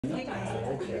Okay. That's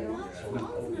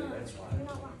fine.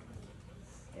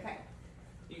 Okay.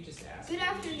 You just asked. Good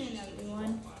afternoon,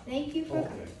 everyone. Thank you for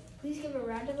coming. Please give a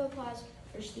round of applause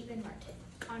for Stephen Martin.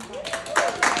 On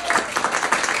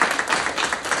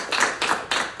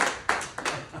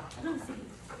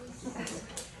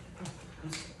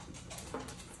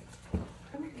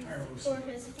For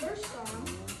his first song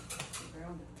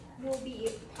will be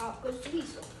Pop Goes the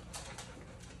Weasel.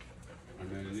 And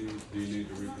then do you need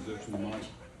to reposition the mic?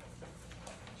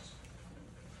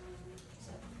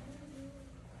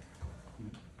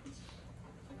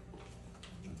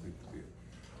 I think it's good.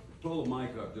 Pull the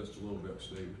mic up just a little bit,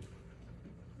 Steve.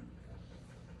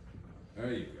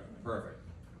 There you go. Perfect.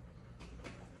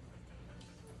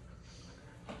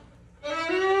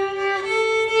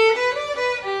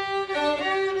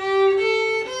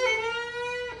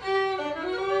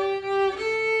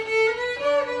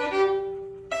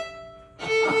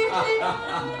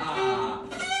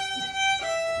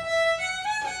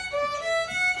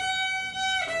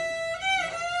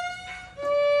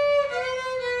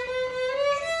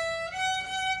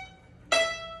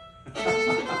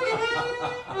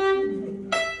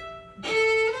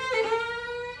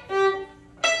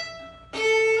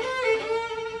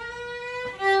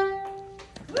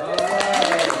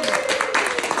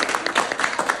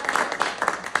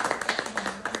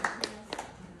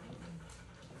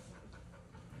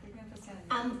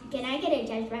 Can I get a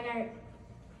judge record?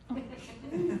 Can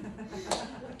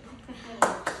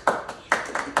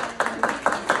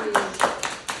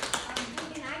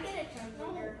I get a judge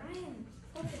record? I am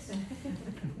focusing.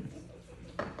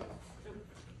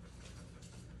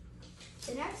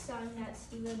 The next song that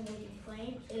Stephen will be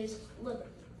playing is Liberty.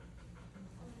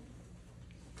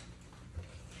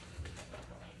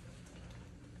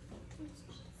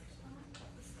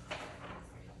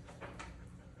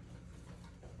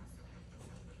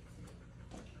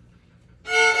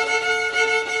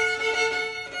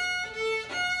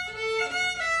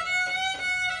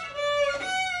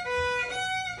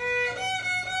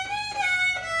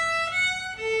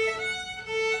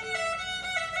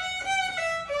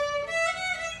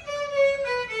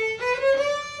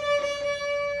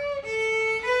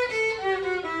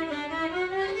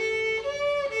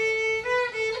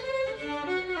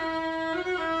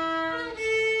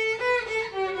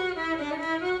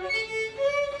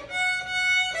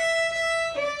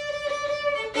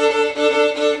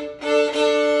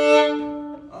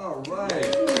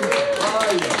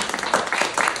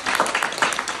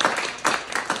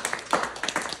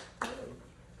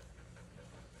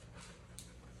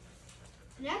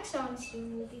 The next song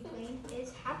Stephen will be playing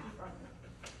is Happy Fun.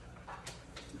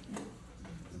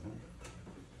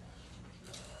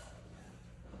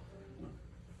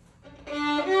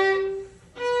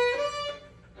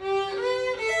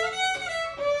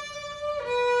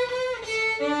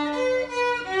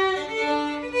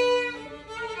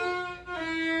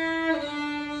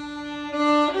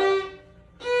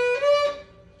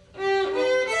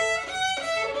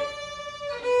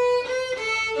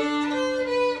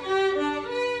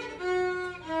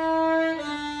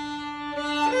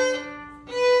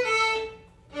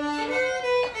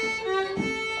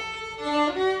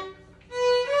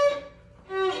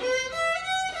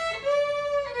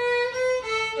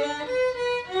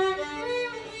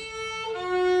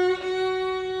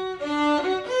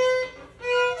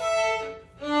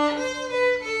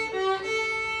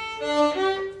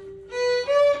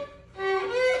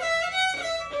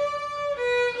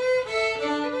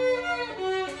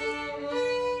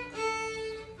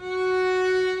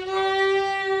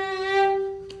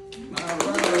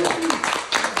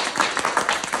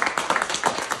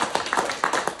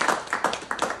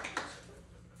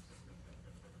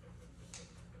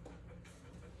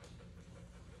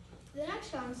 The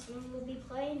next song Stephen will be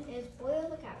playing is Boil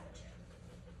the Cabbage.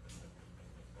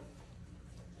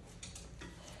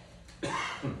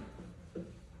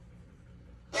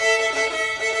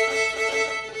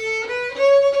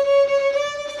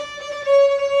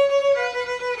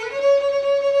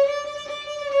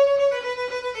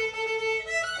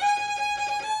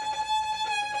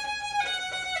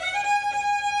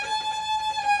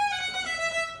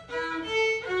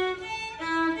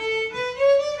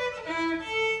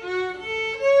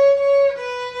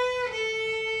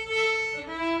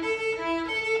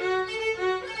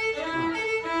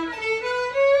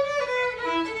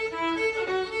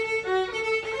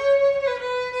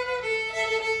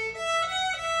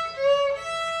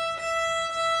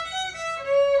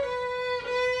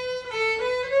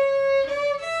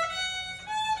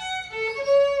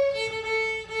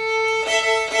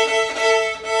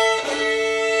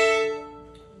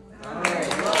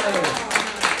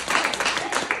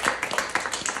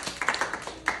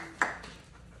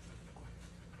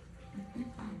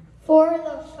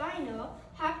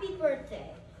 happy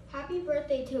birthday. Happy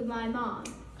birthday to my mom.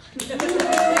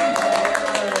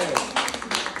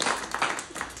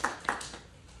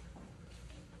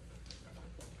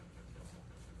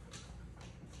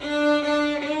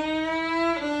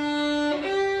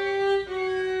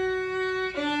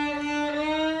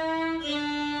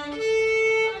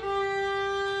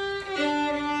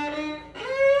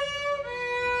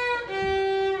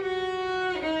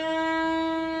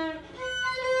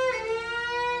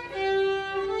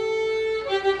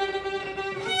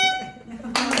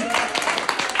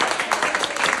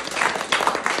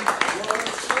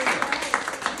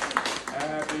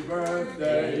 Happy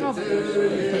birthday to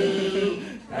you.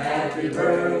 Happy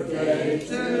birthday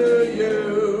to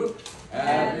you.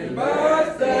 Happy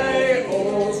birthday,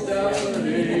 old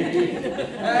Stephanie.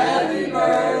 Happy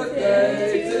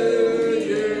birthday to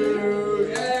you.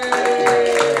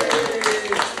 Yay!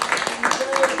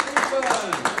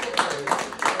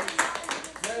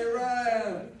 Hey,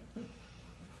 Ryan.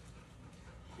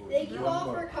 Thank you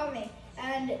all for coming.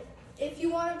 And if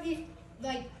you want to be,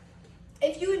 like,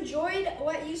 if you enjoyed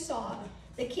what you saw,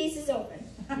 the case is open.